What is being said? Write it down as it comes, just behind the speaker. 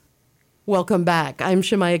Welcome back. I'm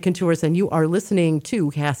Shemaya Contouris, and you are listening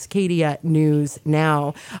to Cascadia News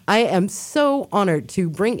Now. I am so honored to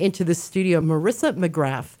bring into the studio Marissa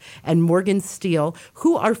McGrath and Morgan Steele,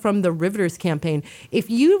 who are from the Riveters campaign.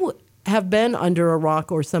 If you have been under a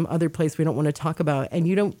rock or some other place we don't want to talk about, and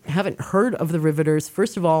you haven't heard of the Riveters,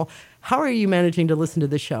 first of all, how are you managing to listen to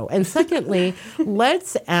the show? And secondly,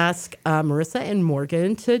 let's ask Marissa and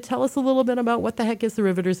Morgan to tell us a little bit about what the heck is the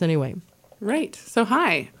Riveters anyway. Right. So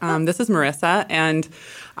hi, this is Marissa, and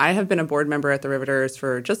I have been a board member at the Riveters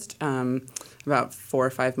for just about 4 or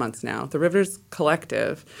 5 months now. The Riveters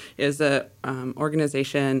Collective is an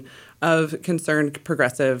organization of concerned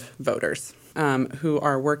progressive voters who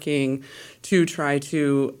are working to try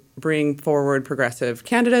to bring forward progressive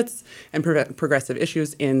candidates and progressive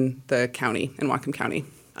issues in the county, in Whatcom County.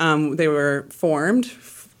 They were formed,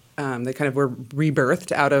 they kind of were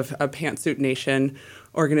rebirthed out of a Pantsuit Nation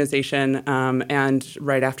organization, and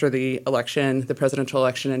right after the election, the presidential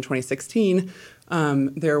election in 2016,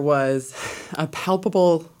 there was a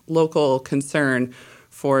palpable local concern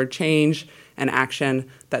for change and action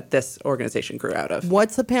that this organization grew out of.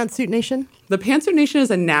 What's the Pantsuit Nation? The Pantsuit Nation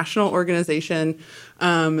is a national organization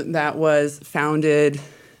that was founded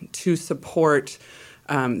to support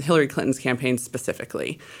Hillary Clinton's campaign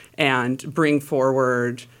specifically and bring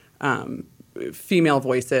forward female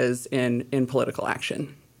voices in political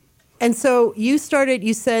action. And so you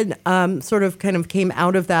said sort of kind of came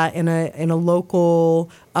out of that in a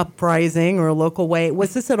local uprising or a local way.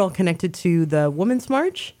 Was this at all connected to the Women's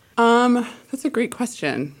March? That's a great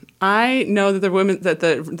question. I know that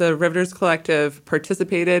the Riveters Collective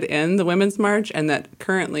participated in the Women's March, and that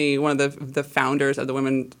currently one of the founders of the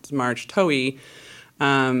Women's March, Toei,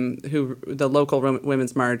 who the local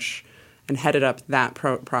Women's March and headed up that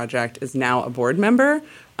project, is now a board member.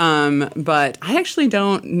 But I actually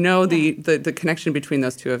don't know the connection between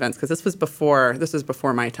those two events, because this was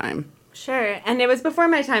before my time. Sure, and it was before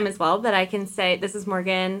my time as well, but I can say, this is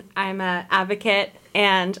Morgan. I'm an advocate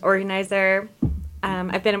and organizer.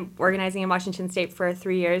 I've been organizing in Washington State for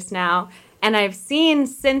 3 years now, and I've seen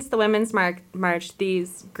since the Women's March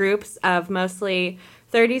these groups of mostly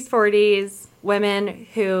 30s, 40s women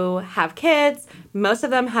who have kids. Most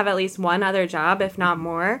of them have at least one other job, if not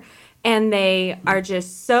more, and they are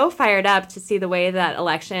just so fired up to see the way that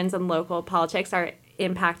elections and local politics are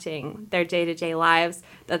impacting their day-to-day lives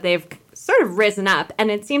that they've sort of risen up.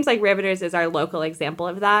 And it seems like Riveters is our local example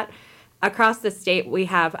of that. Across the state, we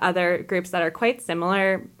have other groups that are quite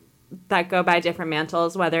similar that go by different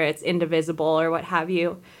mantles, whether it's Indivisible or what have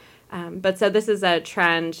you. But so this is a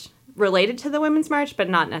trend related to the Women's March, but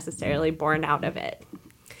not necessarily born out of it.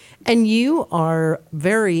 And you are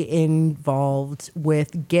very involved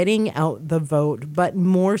with getting out the vote, but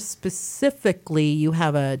more specifically, you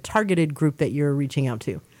have a targeted group that you're reaching out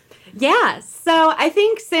to. Yeah. So I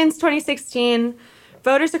think since 2016,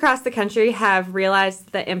 voters across the country have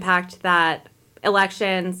realized the impact that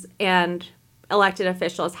elections and elected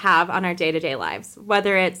officials have on our day-to-day lives,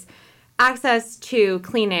 whether it's access to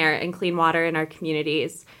clean air and clean water in our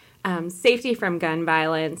communities, safety from gun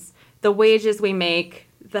violence, the wages we make,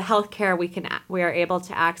 the health care we are able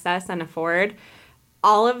to access and afford.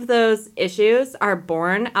 All of those issues are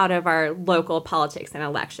born out of our local politics and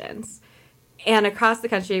elections. And across the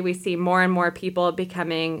country, we see more and more people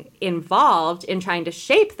becoming involved in trying to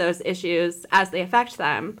shape those issues as they affect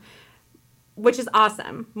them, which is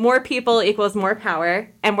awesome. More people equals more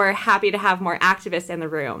power, and we're happy to have more activists in the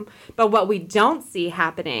room. But what we don't see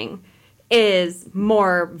happening is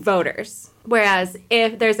more voters. Whereas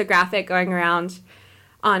if there's a graphic going around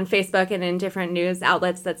on Facebook and in different news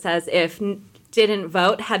outlets that says if didn't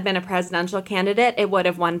vote had been a presidential candidate, it would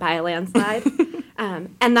have won by a landslide.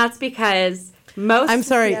 And that's because most... I'm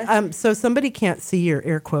sorry. Yes. So somebody can't see your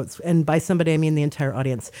air quotes, and by somebody I mean the entire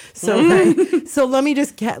audience. So so let me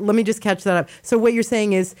just catch that up. So what you're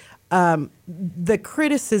saying is the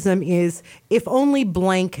criticism is if only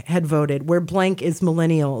blank had voted, where blank is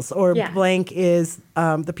millennials, or blank is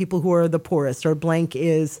the people who are the poorest, or blank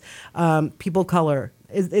is people of color.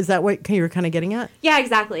 Is that what you're kind of getting at? Yeah,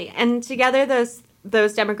 exactly. And together those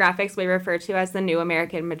demographics we refer to as the new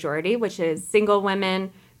American majority, which is single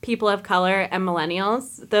women, people of color, and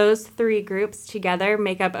millennials. Those three groups together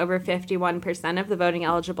make up over 51% of the voting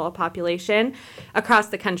eligible population across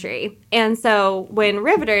the country. And so when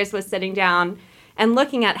Riveters was sitting down and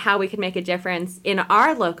looking at how we could make a difference in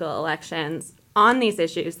our local elections on these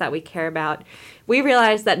issues that we care about, we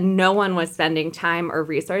realized that no one was spending time or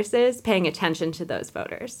resources paying attention to those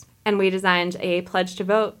voters. And we designed a Pledge to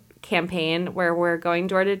Vote campaign where we're going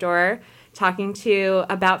door to door, talking to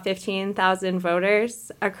about 15,000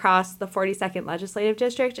 voters across the 42nd Legislative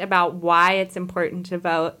District about why it's important to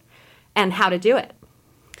vote and how to do it.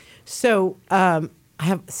 So I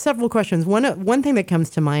have several questions. One thing that comes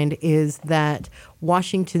to mind is that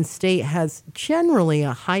Washington State has generally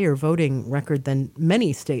a higher voting record than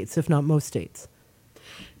many states, if not most states.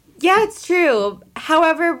 Yeah, it's true.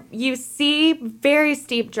 However, you see very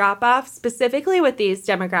steep drop-offs, specifically with these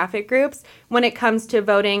demographic groups, when it comes to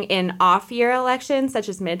voting in off-year elections, such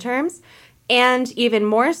as midterms, and even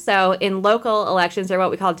more so in local elections, or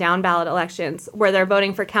what we call down-ballot elections, where they're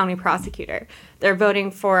voting for county prosecutor. They're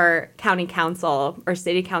voting for county council or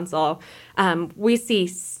city council. We see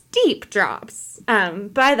steep drops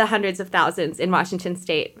by the hundreds of thousands in Washington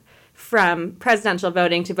State from presidential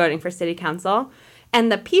voting to voting for city council. And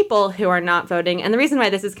the people who are not voting, and the reason why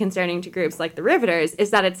this is concerning to groups like the Riveters, is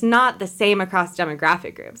that it's not the same across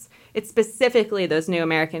demographic groups. It's specifically those new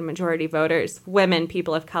American majority voters, women,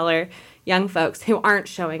 people of color, young folks who aren't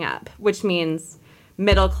showing up, which means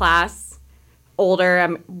middle class, older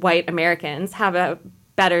white Americans have a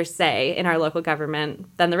better say in our local government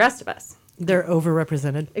than the rest of us. They're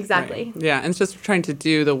overrepresented. Exactly. Right. Yeah, and it's just trying to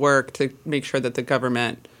do the work to make sure that the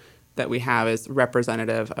government that we have is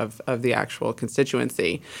representative of the actual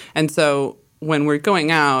constituency. And so when we're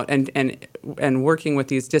going out and working with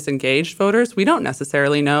these disengaged voters, we don't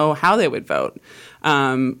necessarily know how they would vote.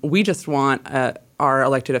 We just want our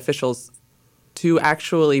elected officials to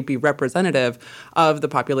actually be representative of the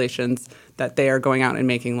populations that they are going out and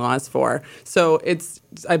making laws for. So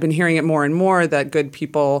I've been hearing it more and more that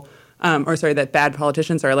that bad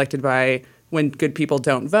politicians are elected by when good people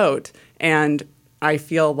don't vote. And I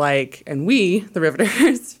feel like, and we, the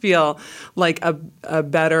Riveters, feel like a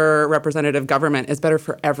better representative government is better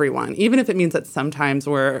for everyone, even if it means that sometimes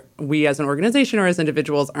we as an organization or as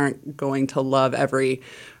individuals aren't going to love every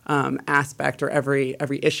aspect or every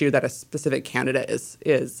issue that a specific candidate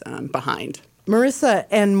is behind. Marissa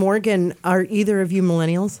and Morgan, are either of you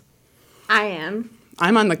millennials? I am.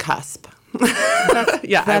 I'm on the cusp.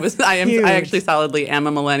 Yeah, huge. I actually solidly am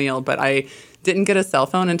a millennial, but I didn't get a cell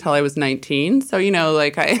phone until I was 19. So,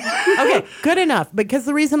 Okay, good enough. Because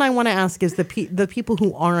the reason I want to ask is the people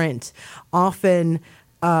who aren't often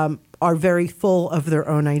are very full of their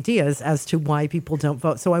own ideas as to why people don't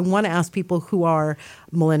vote. So I want to ask people who are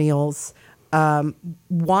millennials,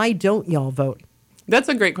 why don't y'all vote? That's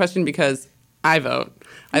a great question because I vote.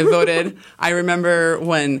 I voted. I remember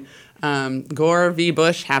when Gore v.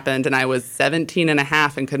 Bush happened, and I was 17 and a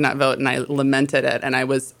half and could not vote, and I lamented it. And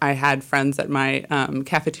I had friends at my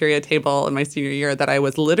cafeteria table in my senior year that I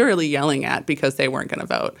was literally yelling at because they weren't going to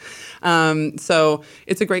vote. So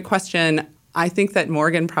it's a great question. I think that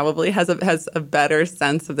Morgan probably has a better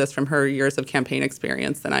sense of this from her years of campaign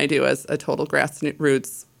experience than I do as a total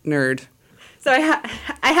grassroots nerd. So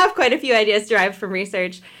I have quite a few ideas derived from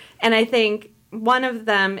research, and I think one of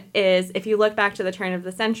them is, if you look back to the turn of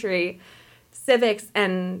the century, civics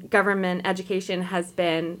and government education has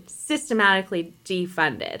been systematically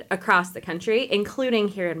defunded across the country, including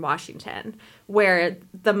here in Washington, where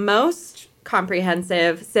the most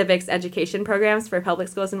comprehensive civics education programs for public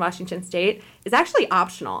schools in Washington State is actually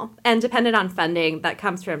optional and dependent on funding that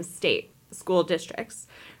comes from state school districts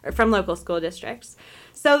or from local school districts.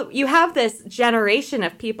 So you have this generation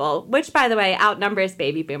of people, which, by the way, outnumbers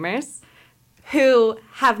baby boomers, who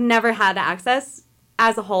have never had access,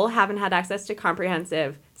 as a whole, haven't had access to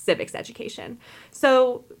comprehensive civics education.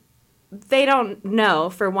 So they don't know,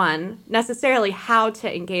 for one, necessarily how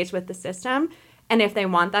to engage with the system. And if they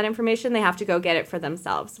want that information, they have to go get it for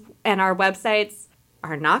themselves. And our websites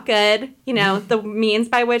are not good. The means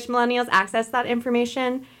by which millennials access that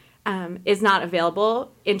information is not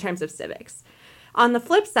available in terms of civics. On the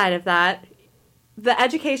flip side of that, the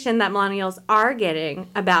education that millennials are getting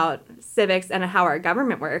about civics and how our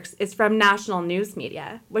government works is from national news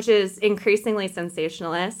media, which is increasingly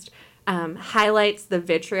sensationalist, highlights the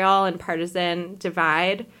vitriol and partisan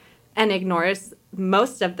divide, and ignores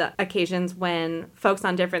most of the occasions when folks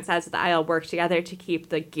on different sides of the aisle work together to keep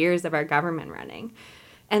the gears of our government running.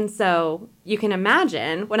 And so you can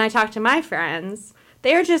imagine, when I talk to my friends,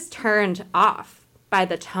 they're just turned off by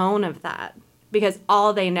the tone of that, because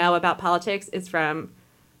all they know about politics is from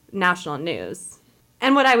national news.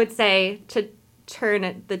 And what I would say to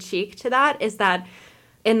turn the cheek to that is that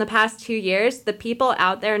in the past 2 years, the people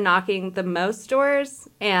out there knocking the most doors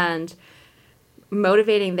and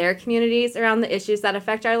motivating their communities around the issues that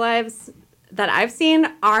affect our lives that I've seen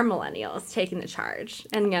are millennials taking the charge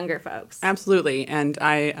and younger folks. Absolutely. And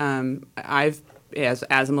I've as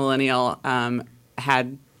a millennial,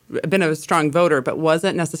 had been a strong voter, but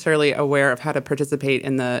wasn't necessarily aware of how to participate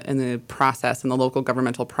in the process, in the local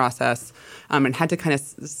governmental process, and had to kind of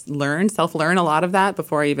self-learn a lot of that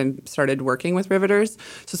before I even started working with Riveters.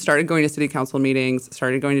 So started going to city council meetings,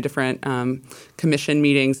 started going to different commission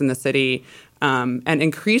meetings in the city, and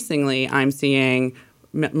increasingly I'm seeing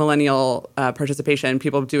millennial participation,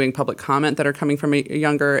 people doing public comment that are coming from a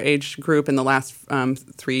younger age group in the last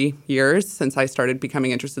 3 years since I started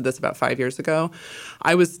becoming interested in this about 5 years ago.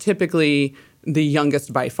 I was typically the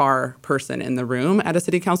youngest by far person in the room at a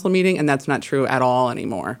city council meeting, and that's not true at all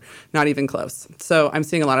anymore, not even close. So I'm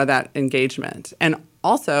seeing a lot of that engagement. And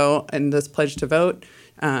also in this Pledge to Vote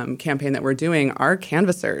campaign that we're doing, our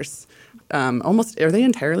canvassers, are they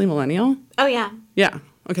entirely millennial? Oh, yeah. Yeah.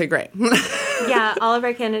 Okay, great. Yeah, all of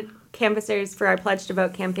our canvassers for our Pledge to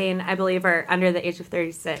Vote campaign, I believe, are under the age of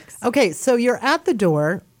 36. Okay, so you're at the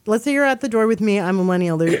door. Let's say you're at the door with me. I'm a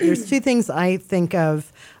millennial. There's two things I think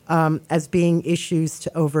of as being issues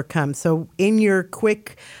to overcome. So in your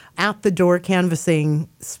quick at-the-door canvassing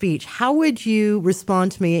speech, how would you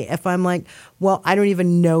respond to me if I'm like, well, I don't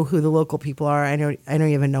even know who the local people are. I don't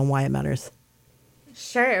even know why it matters.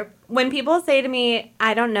 Sure. When people say to me,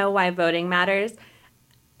 I don't know why voting matters,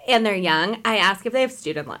 and they're young, I ask if they have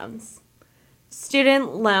student loans.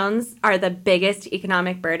 Student loans are the biggest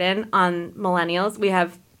economic burden on millennials. We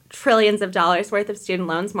have trillions of dollars worth of student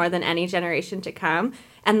loans, more than any generation to come.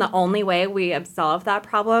 And the only way we absolve that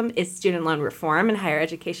problem is student loan reform and higher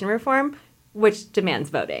education reform, which demands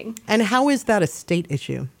voting. And how is that a state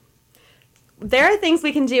issue? There are things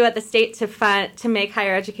we can do at the state to make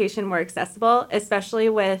higher education more accessible, especially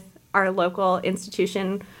with our local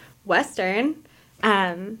institution, Western.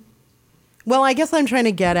 Well, I guess I'm trying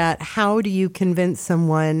to get at, how do you convince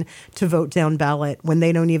someone to vote down ballot when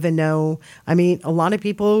they don't even know? I mean, a lot of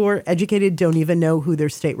people who are educated don't even know who their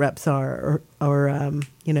state reps are or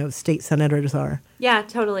state senators are. Yeah,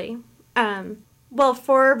 totally. Well,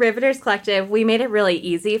 for Riveters Collective, we made it really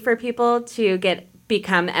easy for people to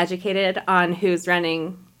become educated on who's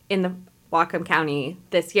running in the Whatcom County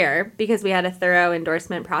this year, because we had a thorough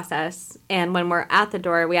endorsement process. And when we're at the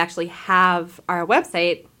door, we actually have our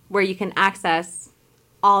website where you can access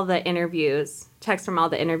all the interviews, text from all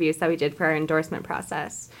the interviews that we did for our endorsement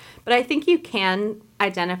process. But I think you can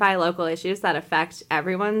identify local issues that affect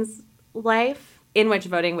everyone's life in which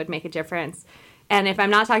voting would make a difference. And if I'm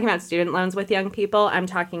not talking about student loans with young people, I'm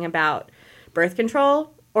talking about birth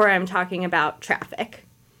control, or I'm talking about traffic.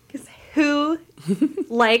 Because who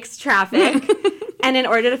likes traffic? And in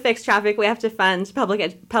order to fix traffic, we have to fund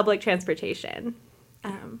public transportation.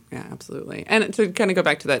 Yeah, absolutely. And to kind of go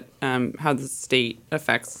back to that, how the state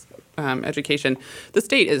affects education, the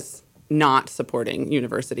state is not supporting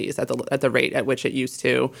universities at the rate at which it used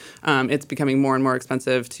to. It's becoming more and more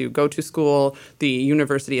expensive to go to school. The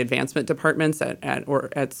university advancement departments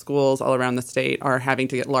at schools all around the state are having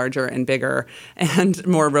to get larger and bigger and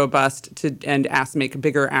more robust and make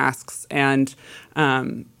bigger asks and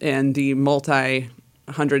the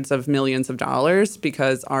hundreds of millions of dollars,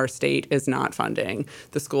 because our state is not funding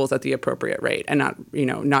the schools at the appropriate rate, and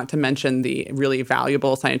not to mention the really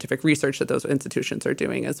valuable scientific research that those institutions are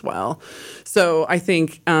doing as well. So I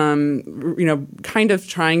think kind of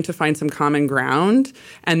trying to find some common ground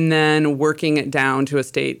and then working it down to a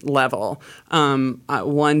state level.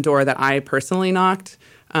 One door that I personally knocked,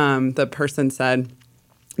 the person said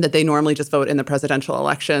that they normally just vote in the presidential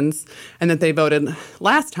elections, and that they voted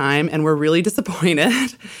last time and were really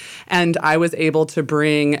disappointed. And I was able to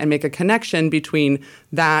bring and make a connection between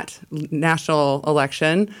that national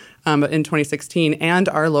election in 2016 and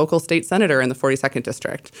our local state senator in the 42nd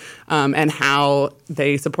district, and how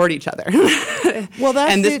they support each other. Well,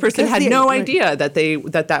 and this person had no idea that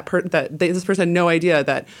this person had no idea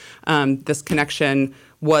that this connection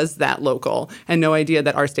was that local, and no idea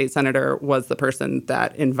that our state senator was the person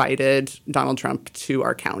that invited Donald Trump to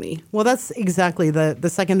our county. Well, that's exactly the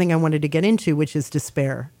second thing I wanted to get into, which is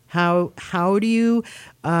despair. How do you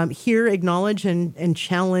acknowledge and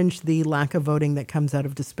challenge the lack of voting that comes out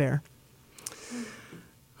of despair?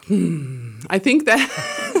 I think that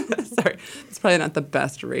sorry, it's probably not the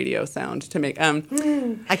best radio sound to make.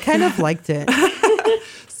 I kind of liked it.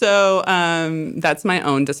 So that's my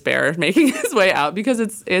own despair making its way out, because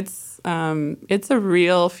it's a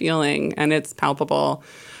real feeling and it's palpable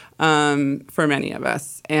for many of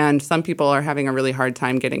us. And some people are having a really hard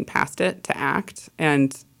time getting past it to act.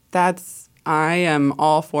 And I am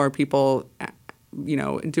all for people,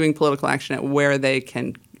 doing political action at where they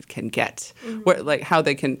can get, how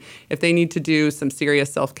they can, if they need to do some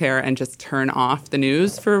serious self-care and just turn off the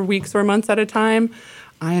news for weeks or months at a time.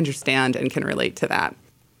 I understand and can relate to that.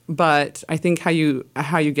 But I think how you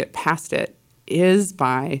get past it is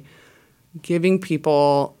by giving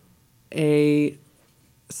people a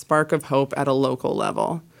spark of hope at a local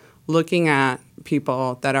level, looking at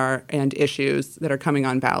people and issues that are coming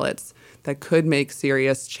on ballots that could make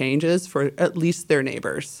serious changes for at least their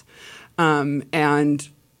neighbors, and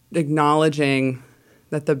acknowledging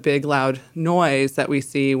that the big, loud noise that we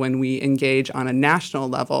see when we engage on a national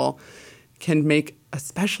level can make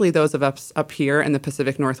especially those of us up here in the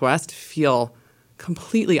Pacific Northwest feel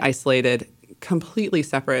completely isolated, completely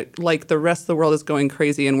separate, like the rest of the world is going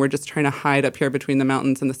crazy and we're just trying to hide up here between the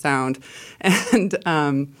mountains and the Sound. And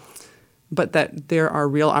but that there are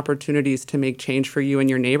real opportunities to make change for you and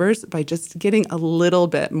your neighbors by just getting a little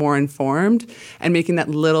bit more informed and making that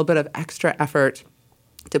little bit of extra effort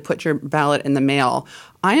to put your ballot in the mail.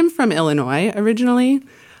 I am from Illinois originally.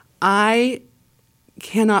 I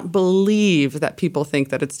cannot believe that people think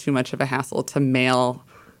that it's too much of a hassle to mail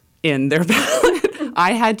in their ballot.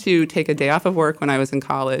 I had to take a day off of work when I was in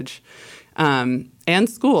college and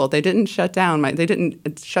school. They didn't shut down my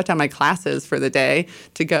classes for the day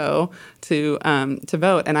to go to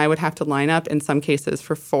vote, and I would have to line up in some cases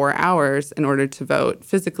for 4 hours in order to vote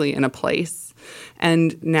physically in a place.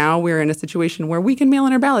 And now we're in a situation where we can mail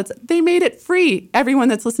in our ballots. They made it free. Everyone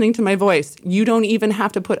that's listening to my voice, you don't even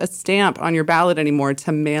have to put a stamp on your ballot anymore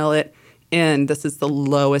to mail it in. This is the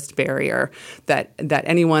lowest barrier that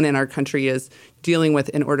anyone in our country is dealing with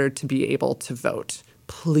in order to be able to vote.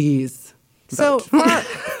 Please vote.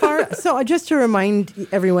 So just to remind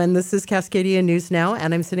everyone, this is Cascadia News Now,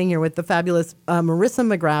 and I'm sitting here with the fabulous Marissa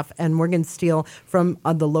McGrath and Morgan Steele from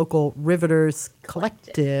the local Riveters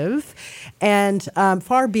Collective. And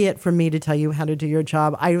far be it from me to tell you how to do your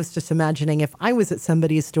job. I was just imagining if I was at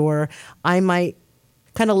somebody's door, I might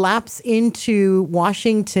kind of lapse into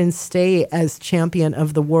Washington State as champion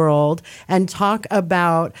of the world and talk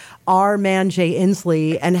about our man Jay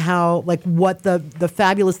Inslee and how, like, what the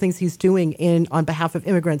fabulous things he's doing on behalf of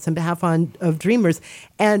immigrants and behalf of dreamers,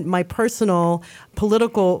 and my personal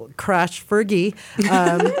political crush Fergie,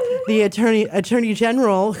 the Attorney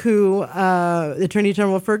General Attorney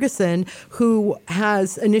General Ferguson, who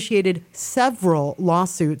has initiated several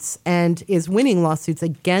lawsuits and is winning lawsuits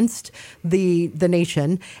against the nation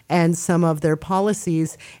and some of their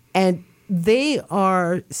policies, and they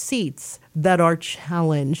are seats that are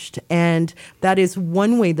challenged, and that is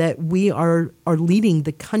one way that we are leading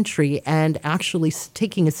the country and actually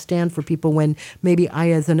taking a stand for people when maybe I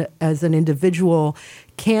as an individual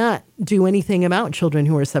can't do anything about children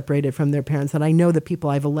who are separated from their parents. And I know the people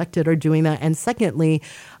I've elected are doing that. And secondly,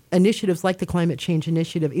 initiatives like the Climate Change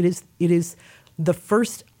Initiative, it is the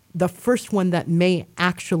first one that may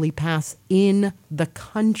actually pass in the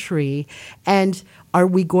country. And are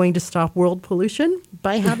we going to stop world pollution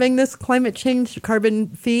by having this climate change carbon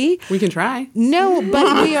fee? We can try. No,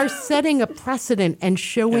 but we are setting a precedent and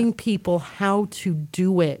showing people how to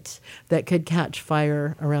do it that could catch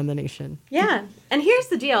fire around the nation. Yeah. And here's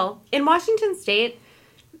the deal. In Washington state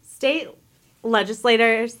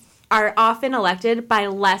legislators are often elected by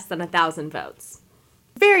less than 1,000 votes.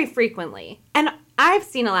 Very frequently. And I've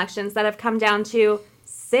seen elections that have come down to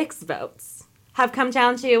 6 votes, have come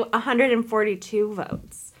down to 142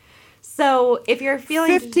 votes. So if you're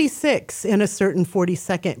feeling 56 in a certain previous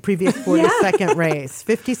 40-second race,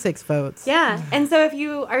 56 votes. Yeah. And so if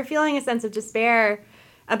you are feeling a sense of despair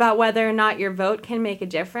about whether or not your vote can make a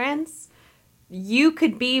difference, you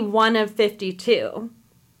could be one of 52.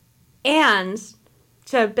 And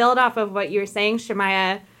to build off of what you were saying,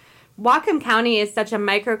 Shemaya, Whatcom County is such a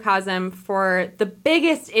microcosm for the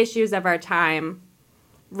biggest issues of our time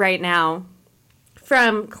right now,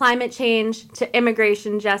 from climate change to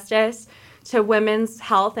immigration justice to women's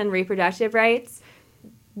health and reproductive rights.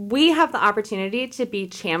 We have the opportunity to be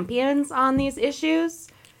champions on these issues,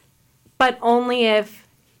 but only if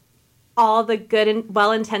all the good and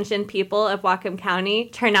well-intentioned people of Whatcom County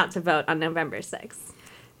turn out to vote on November 6th.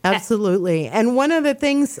 Absolutely. And one of the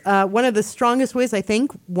things, one of the strongest ways I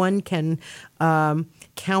think one can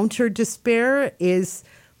counter despair is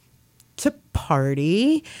to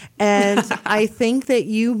party. And I think that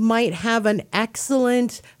you might have an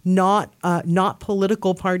excellent, not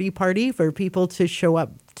political party for people to show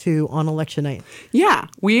up to on election night. Yeah,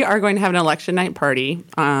 we are going to have an election night party.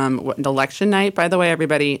 Election night, by the way,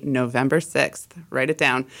 everybody, November 6th. Write it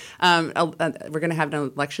down. We're going to have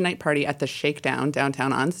an election night party at the Shakedown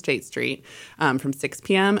downtown on State Street from 6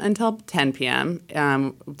 p.m. until 10 p.m.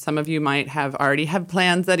 Some of you might already have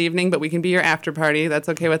plans that evening, but we can be your after party. That's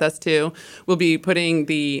okay with us, too. We'll be putting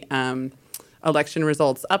the election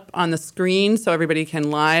results up on the screen so everybody can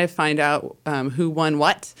live find out who won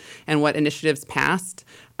what and what initiatives passed.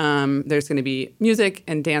 There's going to be music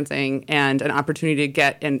and dancing and an opportunity to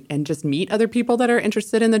get and just meet other people that are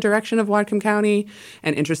interested in the direction of Whatcom County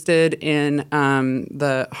and interested in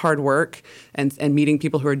the hard work and meeting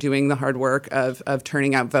people who are doing the hard work of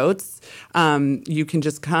turning out votes. You can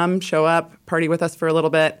just come, show up, party with us for a little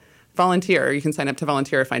bit, volunteer. You can sign up to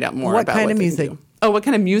volunteer, find out more about what kind of music. Oh, what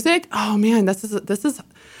kind of music? Oh man, this is.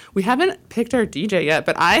 We haven't picked our DJ yet,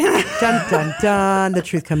 but dun dun dun. The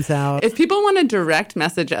truth comes out. If people want to direct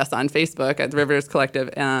message us on Facebook at the Riveters Collective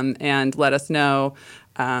and let us know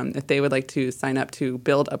if they would like to sign up to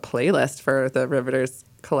build a playlist for the Riveters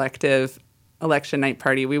Collective election night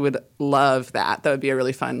party, we would love that. That would be a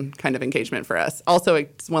really fun kind of engagement for us. Also,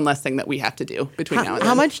 it's one less thing that we have to do between now and then.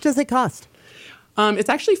 How much does it cost? It's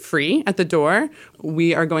actually free at the door.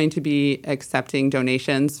 We are going to be accepting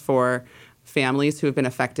donations for families who have been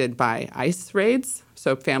affected by ICE raids.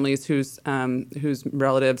 So families whose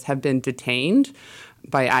relatives have been detained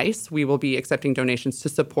by ICE. We will be accepting donations to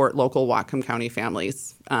support local Whatcom County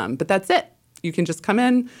families. But that's it. You can just come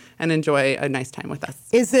in and enjoy a nice time with us.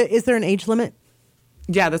 Is there an age limit?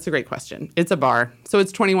 Yeah, that's a great question. It's a bar, so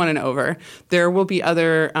it's 21 and over. There will be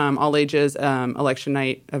other all-ages election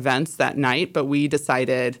night events that night, but we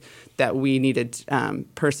decided that we needed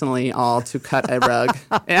personally all to cut a rug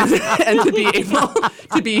and to be able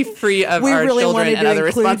to be free of our really children and other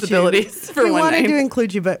responsibilities for one night. We wanted to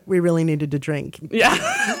include you, but we really needed to drink. Yeah.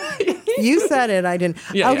 You said it. I didn't.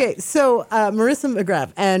 Yeah, okay, so Marissa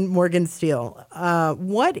McGrath and Morgan Steele,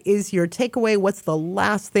 what is your takeaway? What's the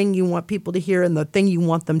last thing you want people to hear and the thing you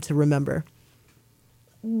want them to remember?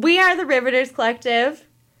 We are the Riveters Collective.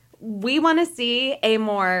 We want to see a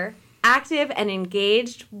more active and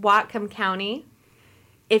engaged Whatcom County.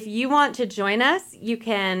 If you want to join us, you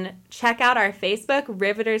can check out our Facebook,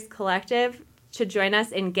 Riveters Collective, to join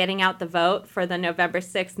us in getting out the vote for the November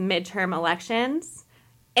 6th midterm elections.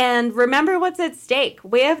 And remember what's at stake.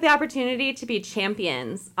 We have the opportunity to be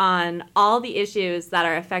champions on all the issues that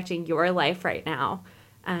are affecting your life right now.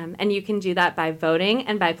 And you can do that by voting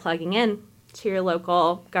and by plugging in to your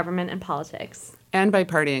local government and politics. And by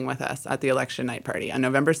partying with us at the election night party on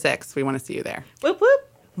November 6th. We want to see you there. Whoop, whoop.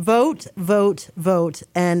 Vote, vote, vote.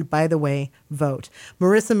 And by the way, vote.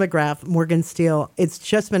 Marissa McGrath, Morgan Steele, it's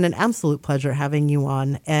just been an absolute pleasure having you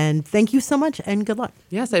on. And thank you so much and good luck.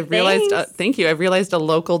 Yes, I've realized, thank you. I've realized a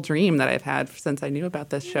local dream that I've had since I knew about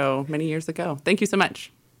this show many years ago. Thank you so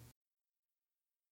much.